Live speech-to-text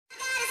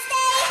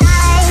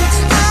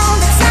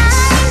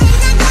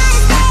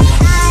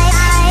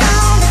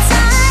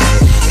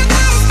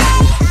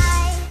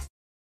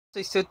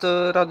tej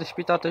strony Rady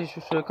Świta, to już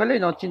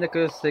kolejny odcinek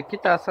z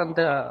GTA San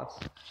Andreas.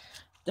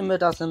 Tym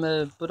razem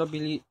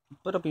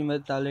porobimy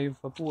dalej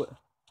fabułę.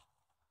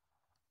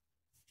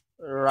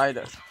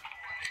 Rider.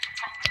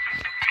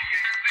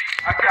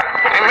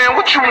 Hey man,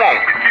 what you want?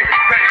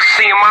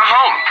 Seeing my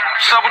homie.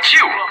 What's up with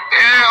you?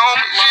 Yeah,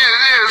 homie.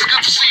 Yeah, it's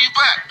good to see you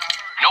back.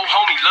 No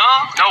homie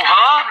love? No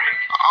hug?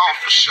 Oh,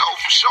 for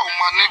sure,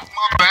 my nigga.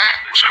 My bad.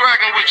 What's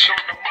cracking with you?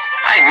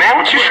 Hey man,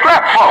 what you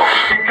scrap for?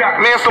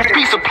 Man, some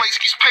pizza place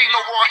keeps paying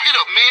over our hit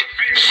up, man.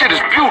 Shit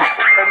is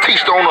beautiful.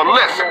 Teach her on a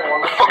lesson.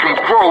 Fucking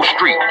Grove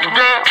Street. You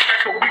down?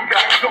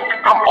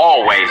 I'm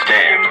always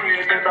down.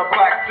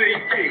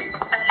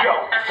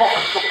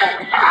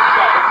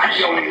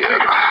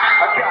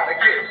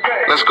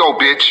 Let's go,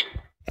 bitch.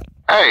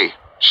 Hey,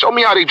 show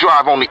me how they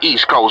drive on the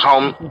East Coast,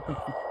 homie.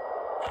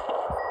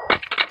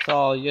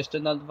 Co, jeszcze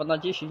na 2 na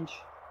 10?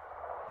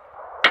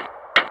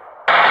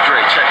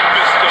 Dre, check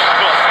it.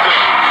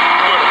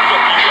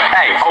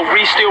 Hey,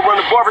 we still run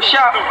the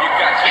barbershop?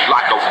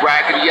 Like a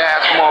raggedy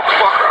ass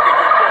motherfucker.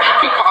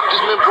 He popped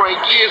his membrane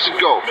years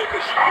ago.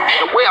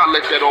 The way I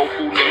let that old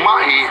fool in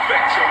my head.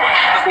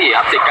 Yeah,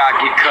 I think I'll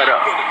get cut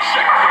up.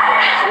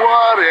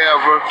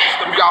 Whatever.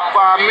 You got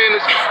 5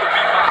 minutes?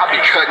 I'll be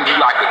cutting you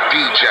like a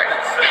DJ.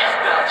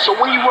 So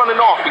when you running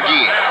off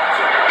again?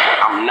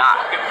 I'm not.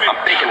 I'm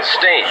thinking of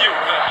staying.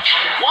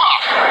 Why?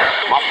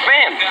 My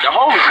family, the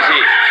homies is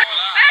here.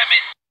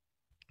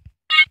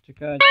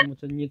 Czekajcie,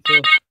 muszę nieco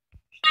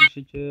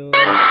ściszyć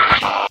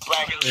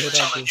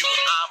radio.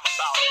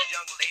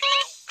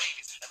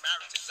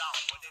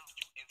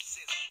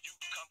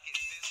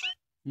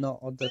 No,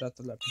 od teraz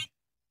to lepiej.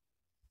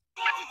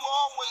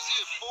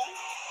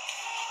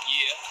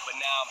 Yeah, but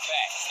now I'm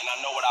back, and I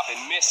know what I've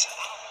been missing.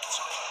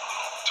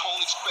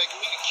 Don't expect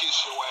me to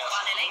kiss your ass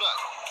for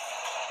nothing.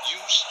 You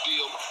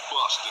still a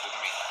buster to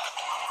me.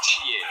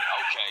 Yeah,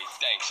 okay,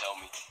 thanks,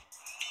 homie.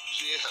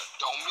 Yeah,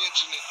 don't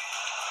mention it.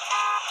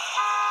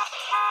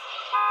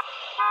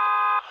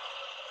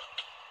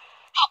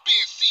 Hop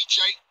in, CJ.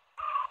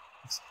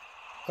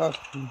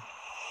 Skockim.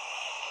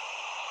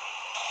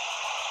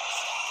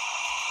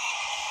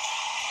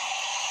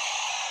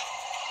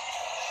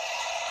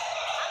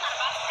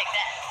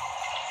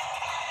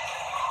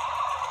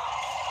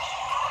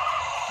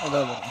 No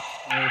dobra,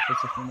 ja już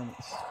jesteśmy na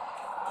miejscu.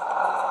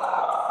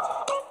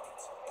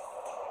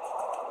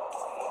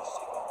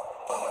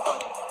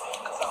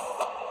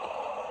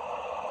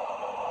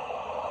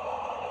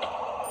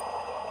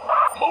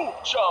 Move,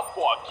 jump,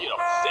 before I get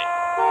upset.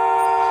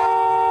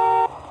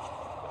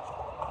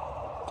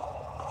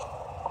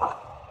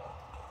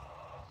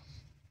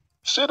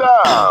 Sit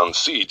down,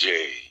 CJ.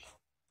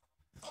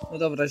 No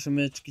dobra,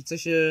 ziomeczki, co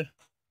się...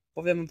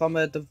 Powiem wam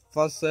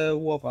was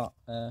łowa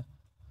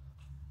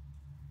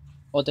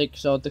o tej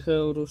grze, o tych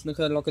różnych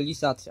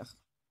lokalizacjach.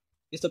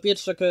 Jest to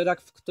pierwszy kraj,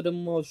 w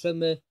którym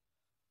możemy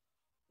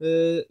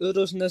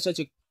różne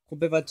rzeczy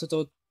kupować,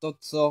 to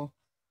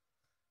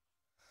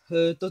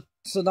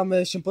co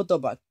nam się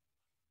podoba.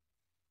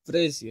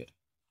 Fryzjer,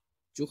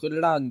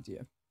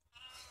 ciuchlandię,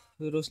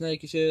 różne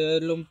jakieś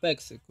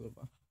lumpeksy,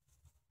 kurwa.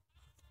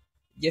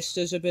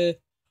 Jeszcze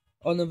żeby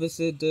on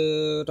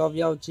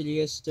wyzdrowiał, czyli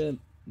jeszcze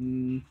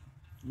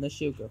na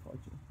siłkę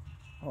chodzi.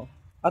 O,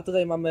 a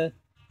tutaj mamy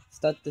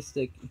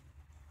statystyki.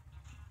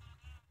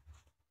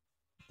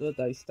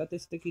 Tutaj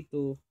statystyki,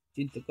 tu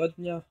dzień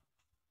tygodnia.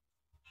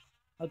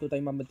 A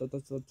tutaj mamy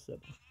to co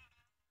trzeba.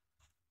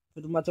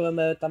 Wytłumaczyłem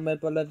tam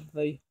po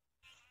lewej,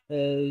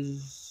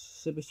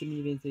 żebyście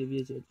mniej więcej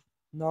wiedzieli.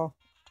 No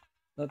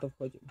to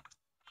wchodzimy.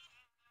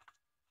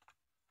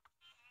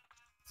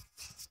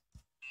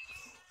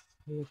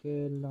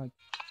 Jakie lagi.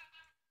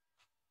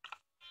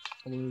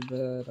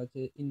 Wybrać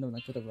inną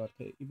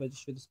nakrywarkę i będzie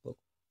świetny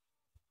spokój.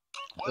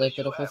 Ale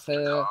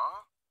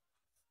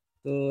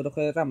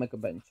trochę ramek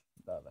będzie.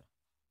 Dobra.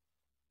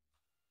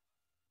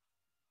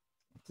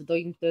 Co do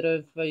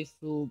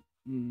interfejsu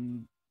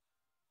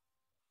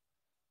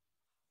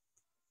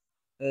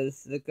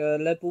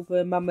sklepów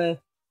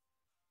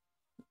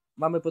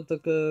mamy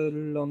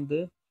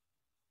podglądy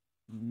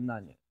na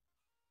nie.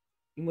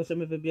 I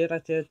możemy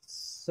wybierać,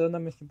 co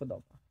nam się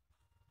podoba.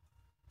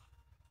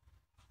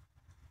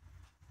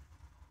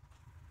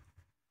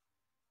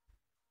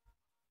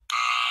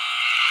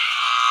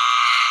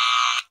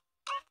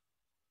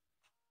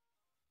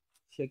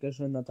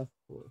 Siegarze na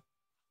dachu.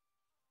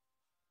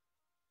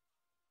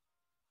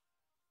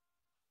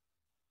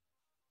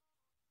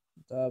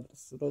 Dobra,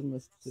 zróbmy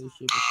z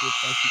siebie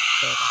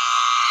 24.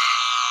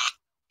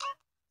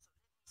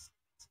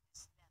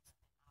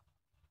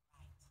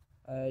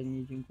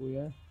 Nie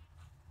dziękuję.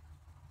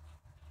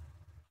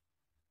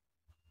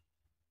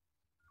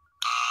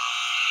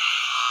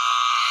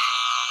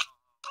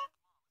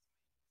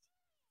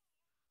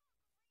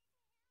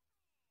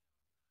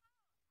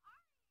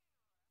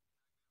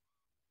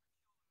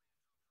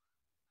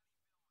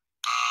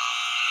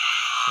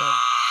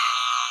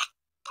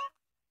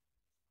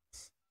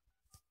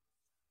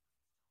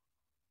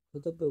 Co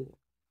to było?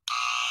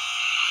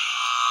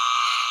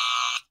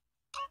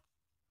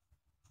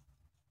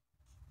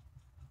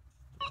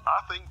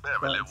 I think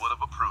Beverly would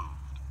have approved.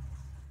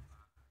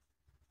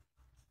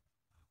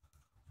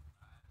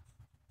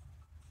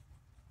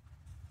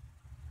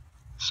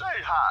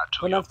 Say hi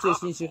to Bo na your brother.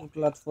 wcześniejszych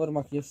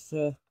platformach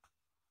jeszcze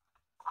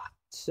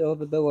trzeba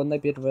by było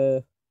najpierw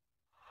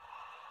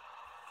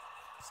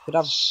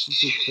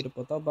sprawdzić, który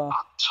podoba. I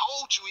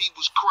told you he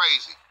was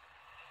crazy.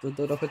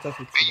 To trochę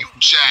czasu And you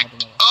trzeba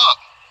jacked up.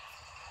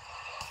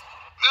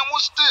 Man,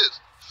 what's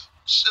this?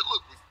 Shit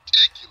look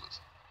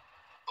ridiculous.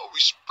 No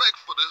respect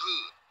for the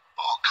hood.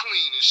 All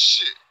clean as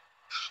shit.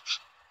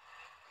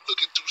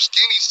 Looking too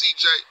skinny,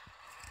 CJ.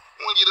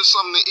 I want to get us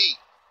something to eat.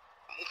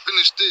 I'm gonna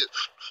finish this.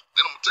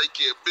 Then I'm gonna take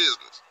care of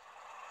business.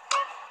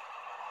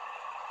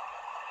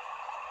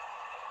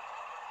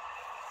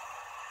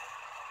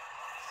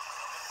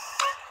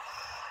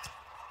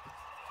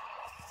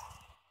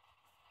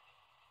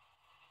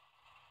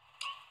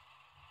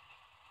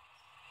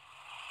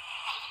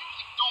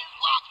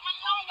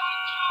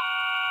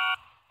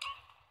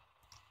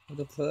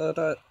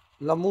 Doktora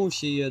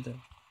lamusi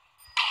jeden.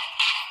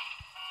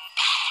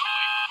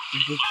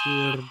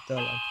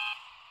 Wypierdalaj.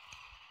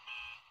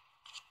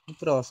 No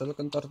proszę,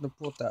 legendarne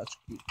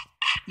płotaczki.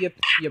 Jep.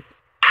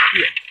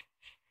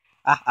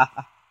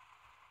 Aha.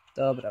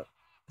 Dobra.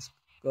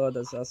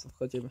 Szkoda, zaraz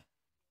wchodzimy.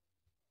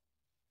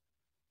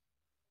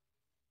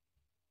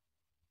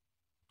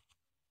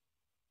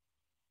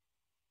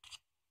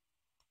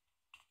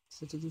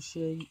 Co to tu się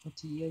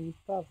od Jeni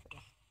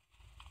Pawła?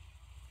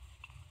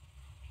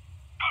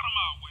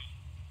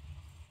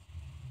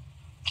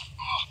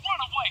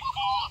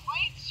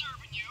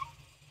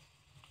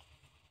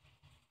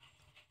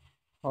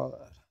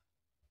 Cholera.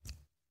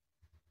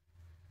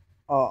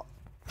 O.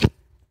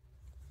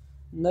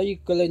 No i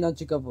kolejna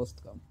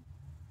ciekawostka.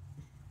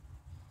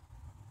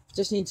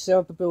 Wcześniej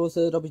trzeba by było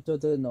zrobić to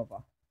od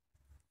nowa.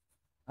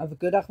 A w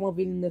grach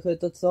mobilnych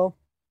to co?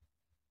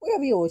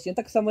 Pojawiło się,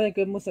 tak samo jak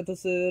można to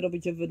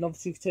robić w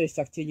nowszych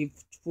częściach, czyli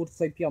w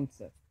 4 i 5.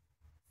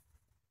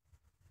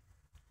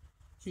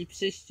 Czyli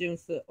przejście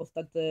z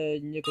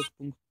ostatniego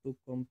punktu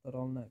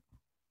kontrolnego.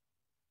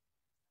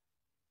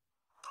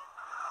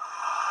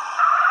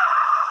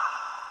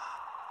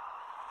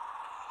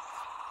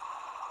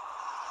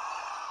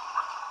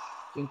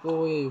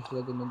 Dziękuję, już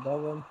tego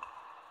nadałem.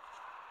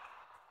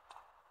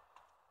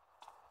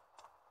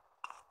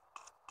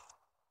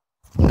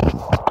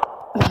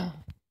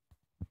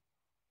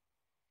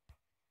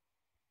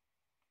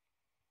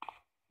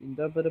 Dzień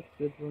dobry,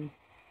 przyszedłem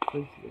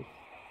coś zjeść.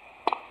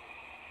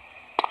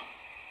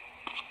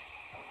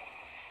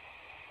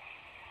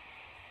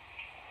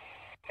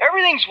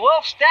 Everything's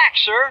well stacked,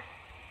 sir.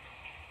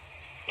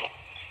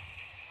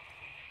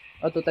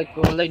 A tutaj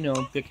kolejny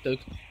obiekt,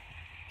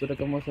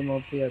 którego możemy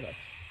otwierać.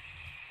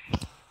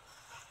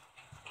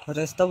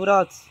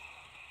 Restauracja.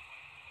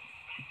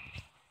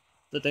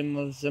 Tutaj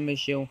możemy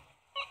się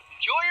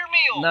Enjoy your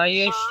meal,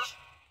 najeść sir.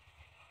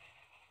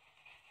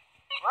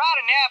 We're out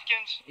of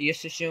napkins. i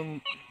jeszcze się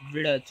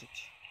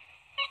wleczyć.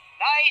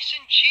 Nice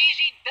and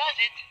cheesy does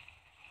it.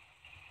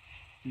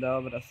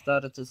 Dobra,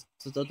 stary,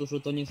 co za dużo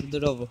to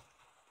niezdrowo.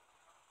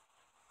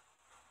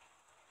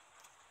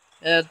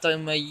 Ja tutaj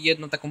mam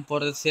jedną taką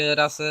porcję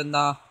raz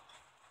na,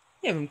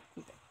 nie wiem,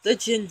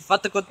 tydzień, 2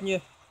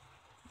 tygodnie.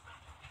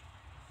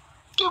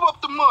 Give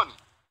up the money.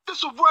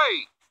 It's a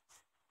raid.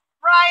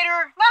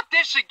 Ryder, not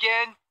this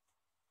again.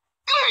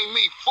 It ain't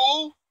me,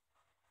 fool.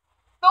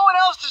 No one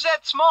else is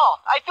that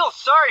small. I feel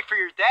sorry for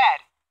your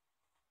dad.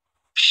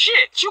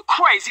 Shit, you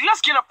crazy.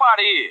 Let's get up out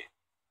of here.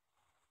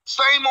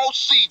 Same old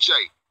CJ.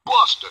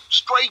 Buster.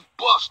 Straight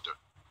Buster.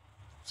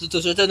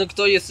 Co, że ten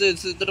kto jest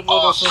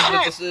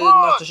zdroworozsądny, to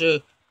znaczy, że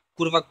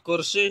kurwa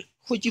gorszy?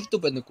 Chodzi w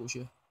dupę na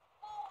kusie.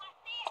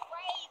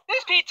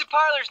 This pizza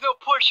parlor's no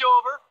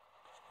pushover.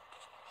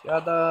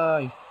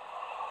 Siadaj.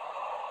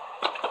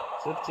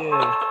 Szybciej.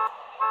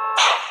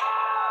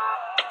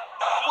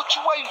 What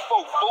you waiting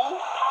for, fool?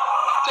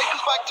 Take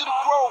us back to the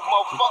grove,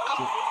 motherfucker.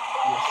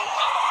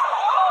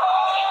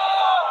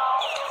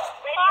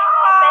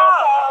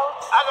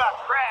 I got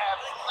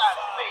crabs inside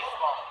the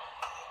baseball.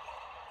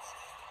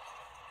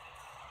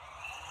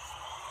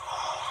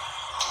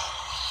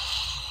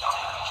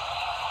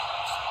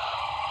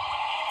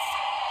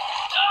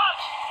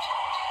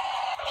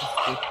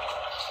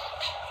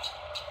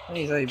 No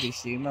i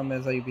zajebiście,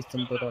 mamy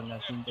zajebistą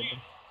broń, dzień dobry.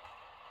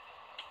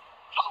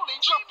 Holy,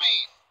 jump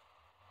in.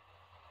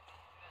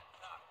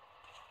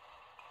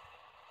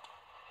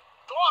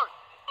 Clark.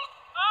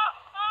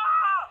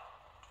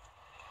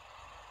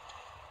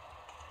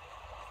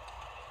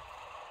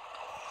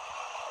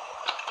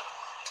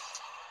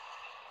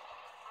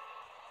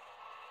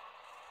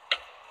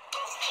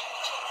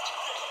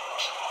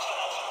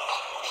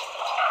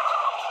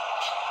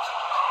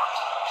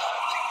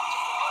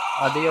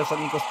 Adios,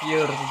 amigos,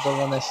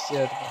 pierdolone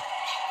ścierwo.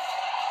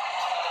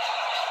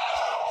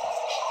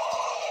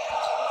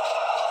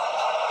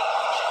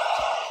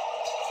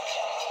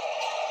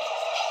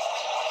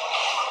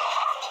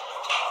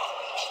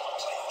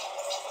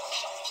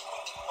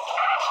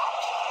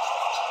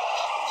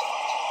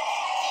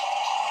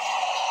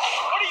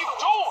 What are you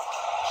doing?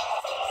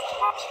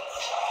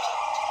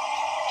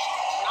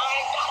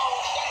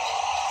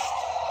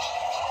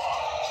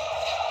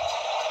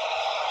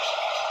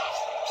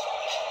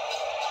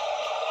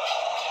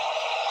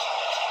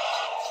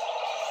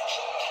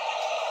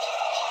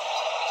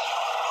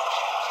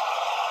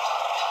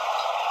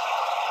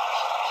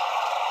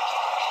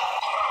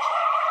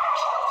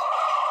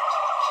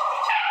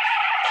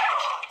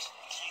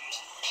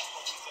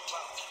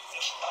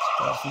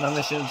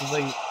 Znamy się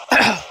tutaj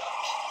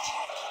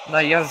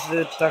na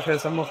jazdy takie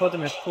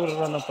samochodem jak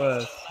kurwa na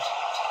PS.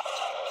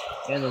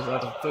 Nie no,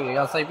 żartuję,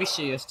 ja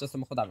zajebiście jeszcze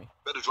samochodami.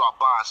 Better drop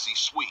by and see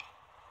Sweet.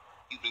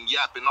 He's been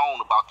yapping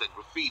on about that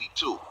graffiti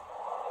too.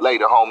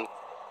 Later, homie.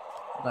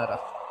 Nara.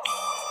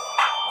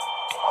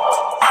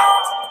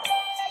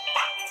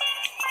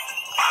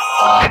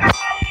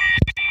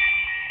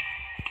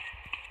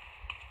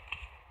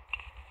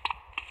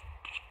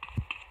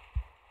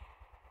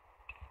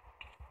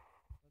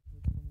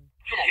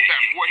 Come on,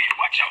 fat boy.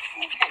 Watch out,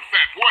 fool. Come on,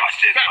 fat boy.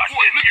 Fat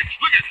boy, look at.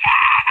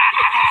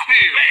 Look who's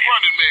here,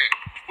 running man.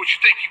 What, you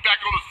think he back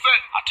on the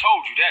set? I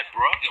told you that,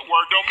 bro. Your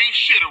word don't mean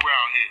shit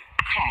around here.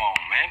 Come on,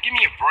 man. Give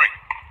me a break.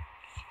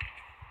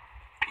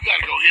 We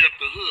gotta go hit up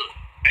the hood.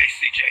 Hey,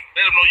 CJ,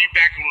 let them know you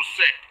back on the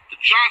set. The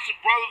Johnson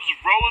brothers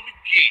are rolling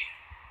again.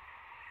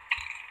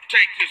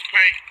 Take this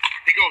paint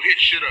and go hit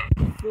shit up.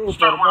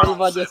 Super,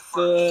 malwanie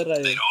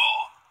serii.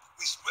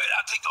 We spread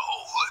out, take the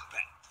whole hood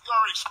back. You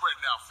already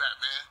spreading out, fat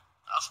man.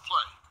 Let's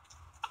play.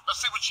 Let's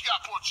see what you got,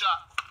 poor chop.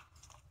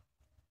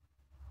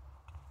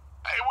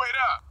 Hey, wait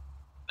up.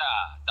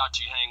 Thought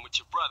you hang with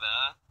your brother,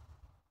 huh?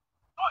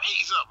 Oh,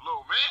 ease up,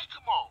 little man.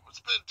 Come on.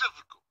 It's been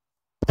difficult.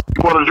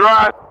 You wanna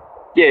drive?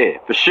 Yeah,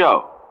 for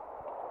sure.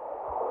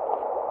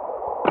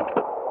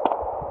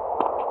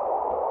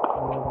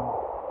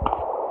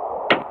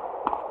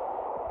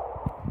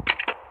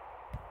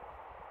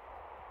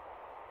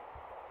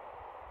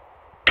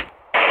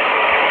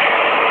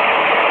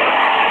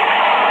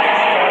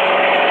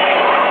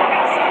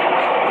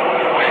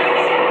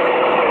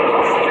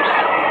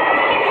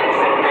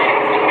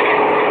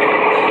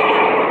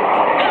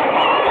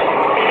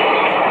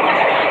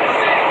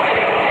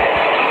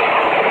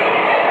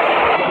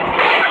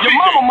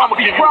 Mama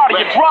be proud of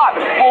you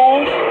driving,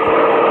 fool.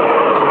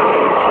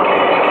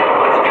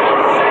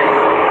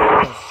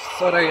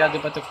 Sorry, ja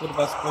chyba to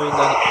kurwa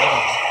spoiler.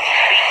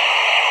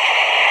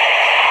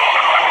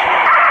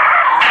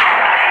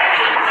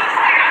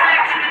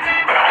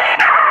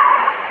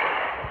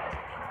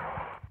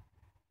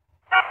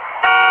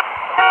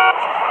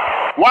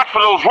 Watch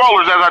for those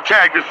rollers as I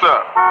tag this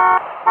up.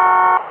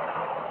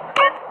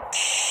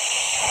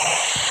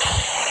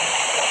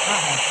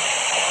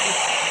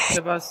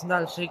 Trzeba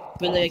znaleźć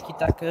byle jaki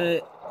tak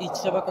i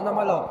trzeba go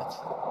namalować.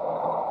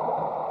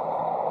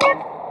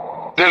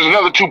 There's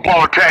another 2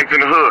 baller tags in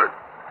the hood.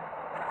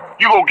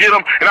 You go get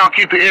them and I'll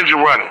keep the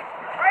engine running.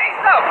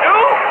 Raise up,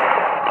 dude!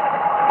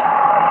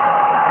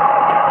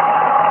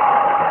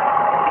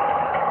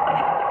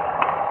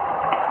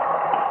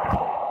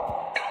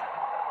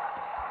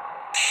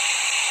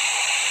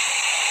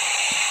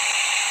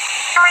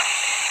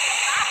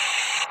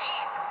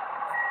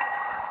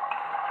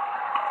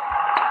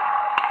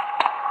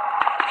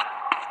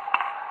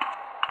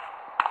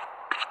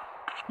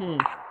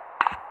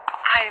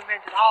 I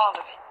invented all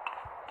of it.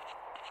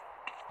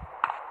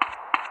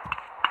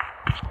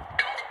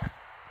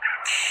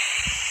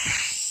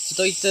 Czy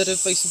to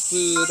interfejsów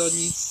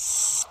broni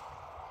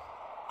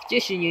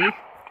wcześniej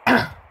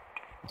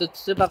to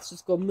trzeba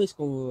wszystko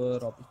myszką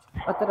robić.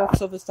 A teraz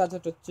co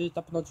wystarczy, czy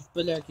tapnąć w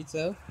byle jaki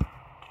cel?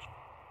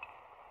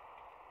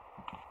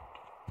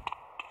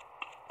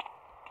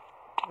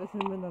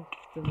 Weźmiemy na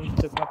ten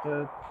przykład.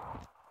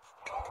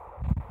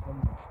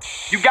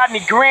 You got any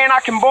grand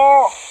I can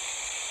borrow?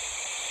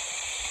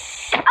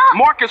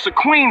 Marcus of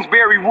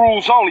Queensberry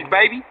rules only,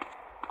 baby.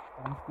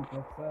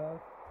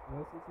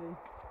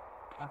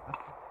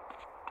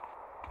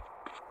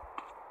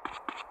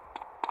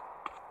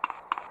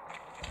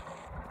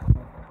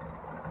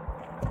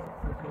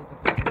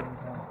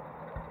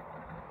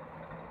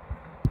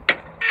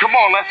 Come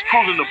on, let's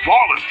cruise into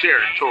ballers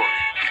territory.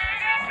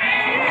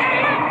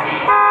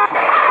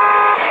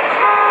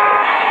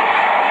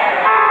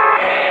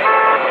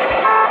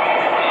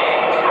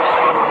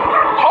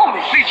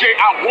 Holy CJ,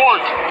 I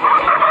warned you.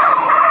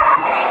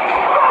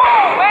 Come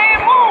on, man,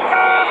 move!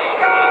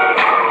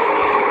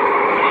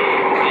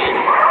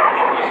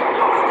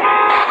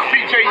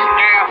 CJ, you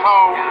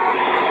asshole.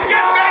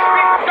 Get that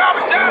big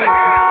garbage out of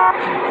here!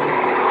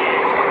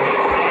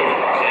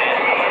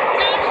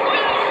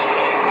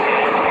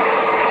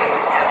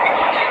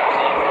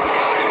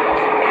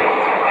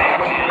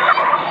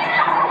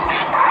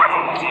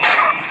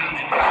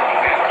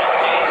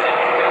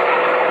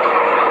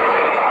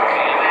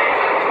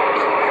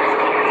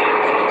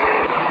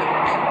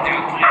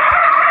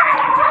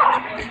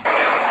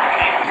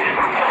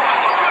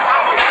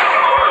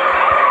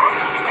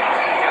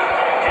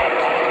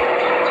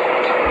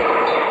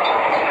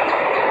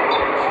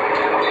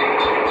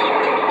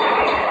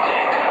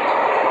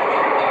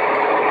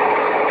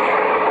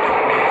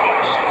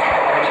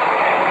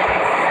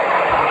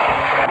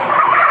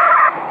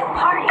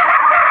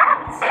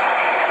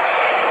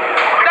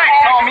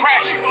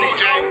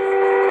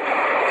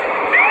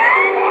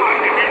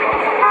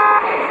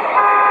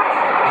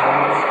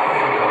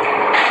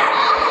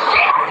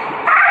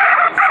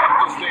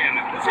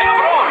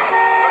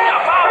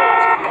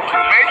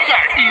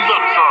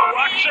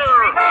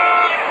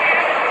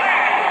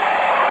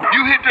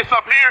 You hit this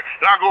up here,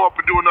 and I'll go up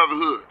and do another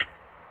hood.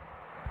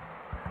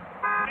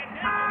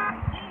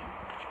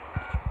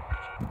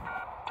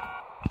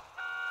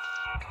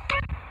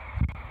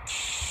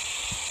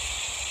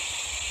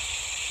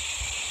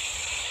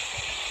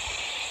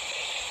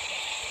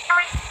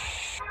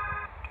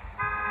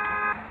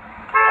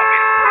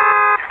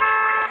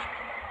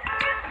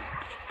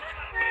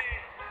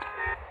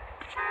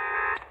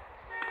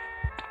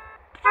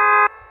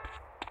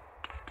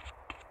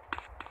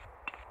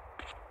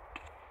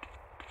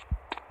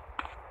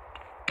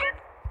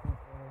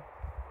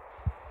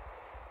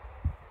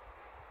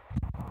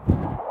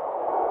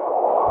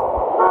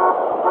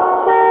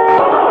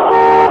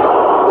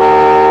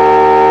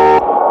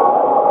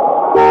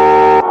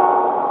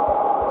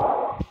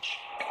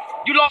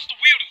 You lost the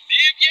will to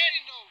live yet?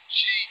 Ain't no G,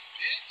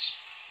 bitch.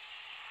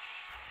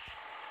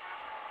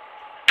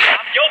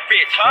 I'm your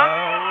bitch, huh?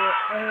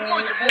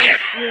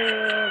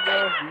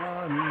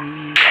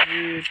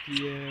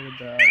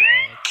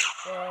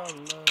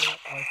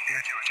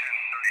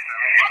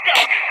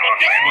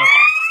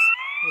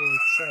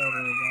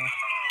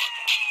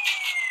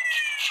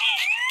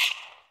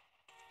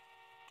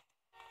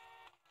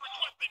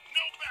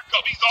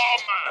 He's all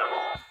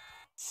mine.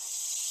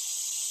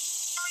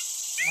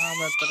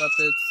 Mamy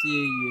tradycję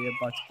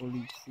jebać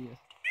policję.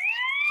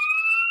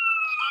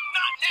 I'm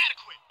not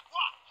inadequate.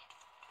 Watch.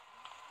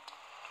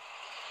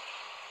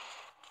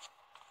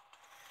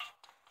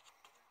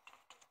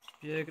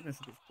 Biegnę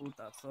sobie w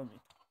puta, co mi?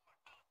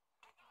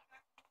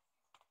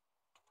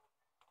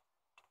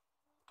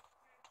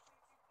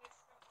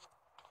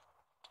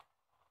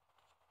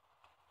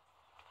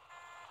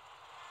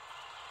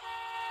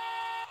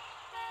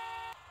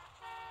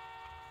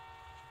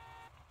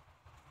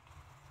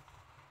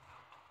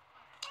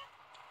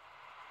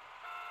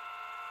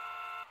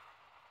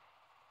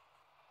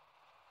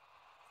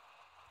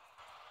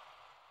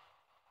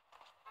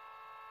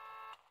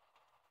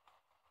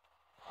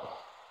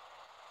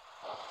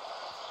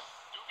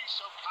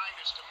 So kind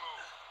as to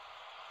move.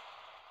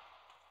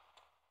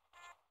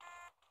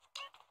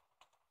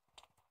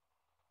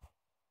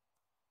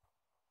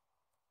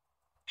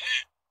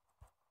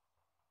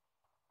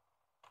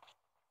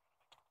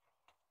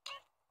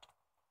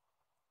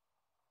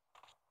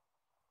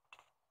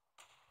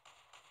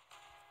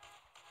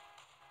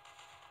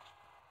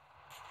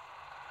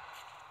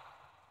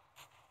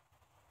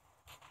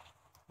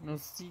 No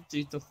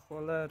CJ to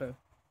cholery.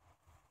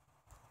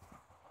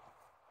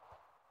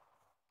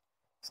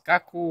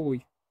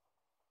 Skakuj!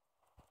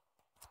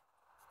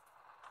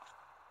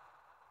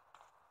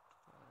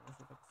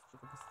 Może tak z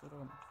drugiej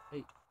strony.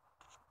 Ej.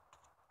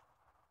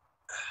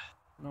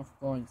 No w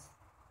końcu.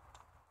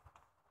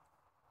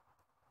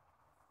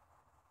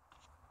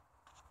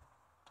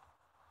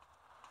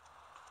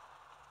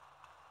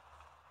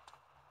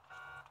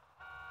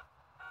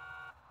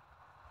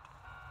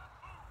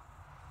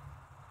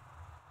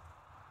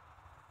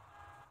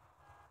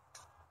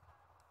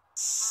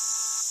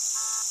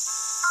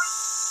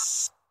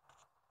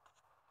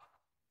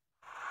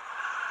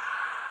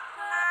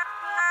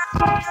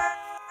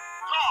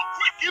 Oh,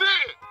 quick, get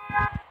in!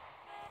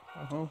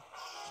 Aha.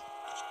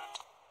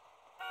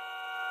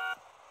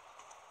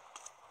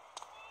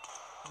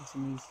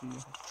 Musimy już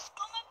jechać.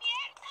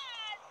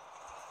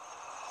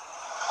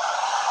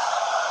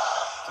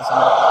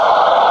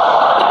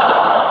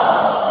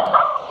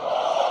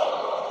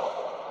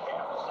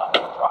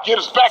 Get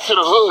us back to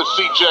the hood,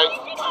 CJ.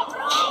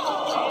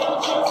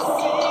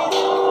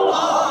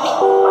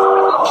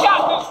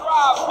 Got this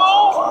ride,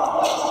 fool.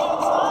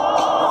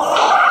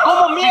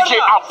 Como mierda. CJ,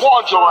 I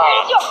warned your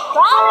ass. Yo,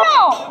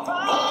 claro.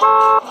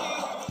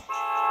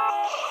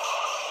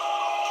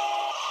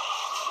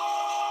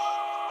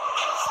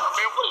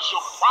 Man, what is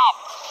your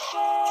problem?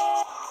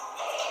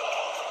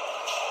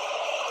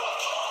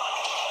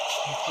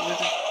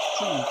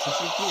 Co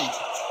się dzieje?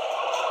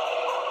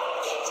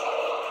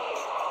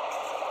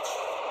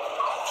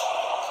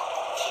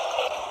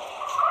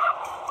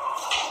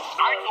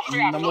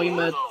 Na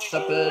moim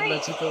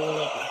tablecie to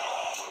lepiej.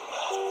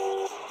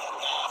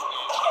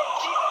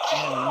 Nie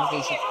wiem,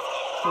 mogę się...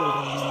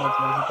 Kurwa, nie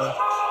można,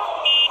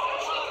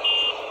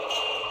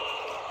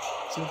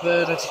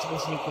 żeby raczej to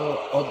właśnie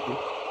tylko odbiór.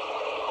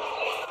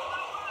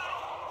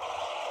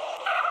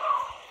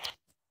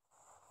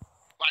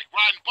 Like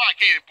riding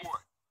bike, ain't it, boy?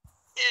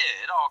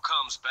 Yeah, it all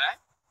comes back.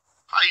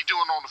 How you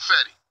doing on the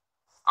fatty?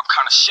 I'm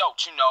kind of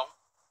short, you know.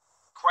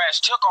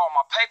 Crash took all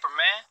my paper,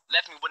 man.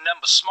 Left me with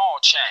nothing but small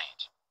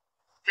change.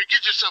 Here,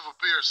 get yourself a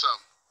beer or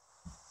something.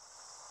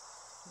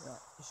 Ja,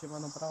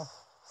 Siemano prawo.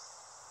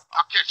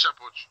 I'll catch up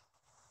with you.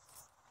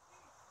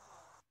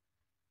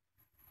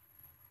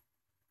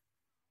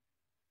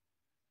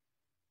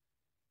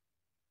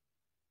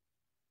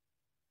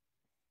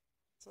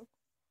 Co?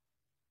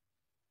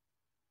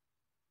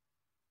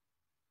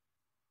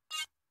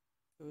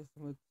 To jest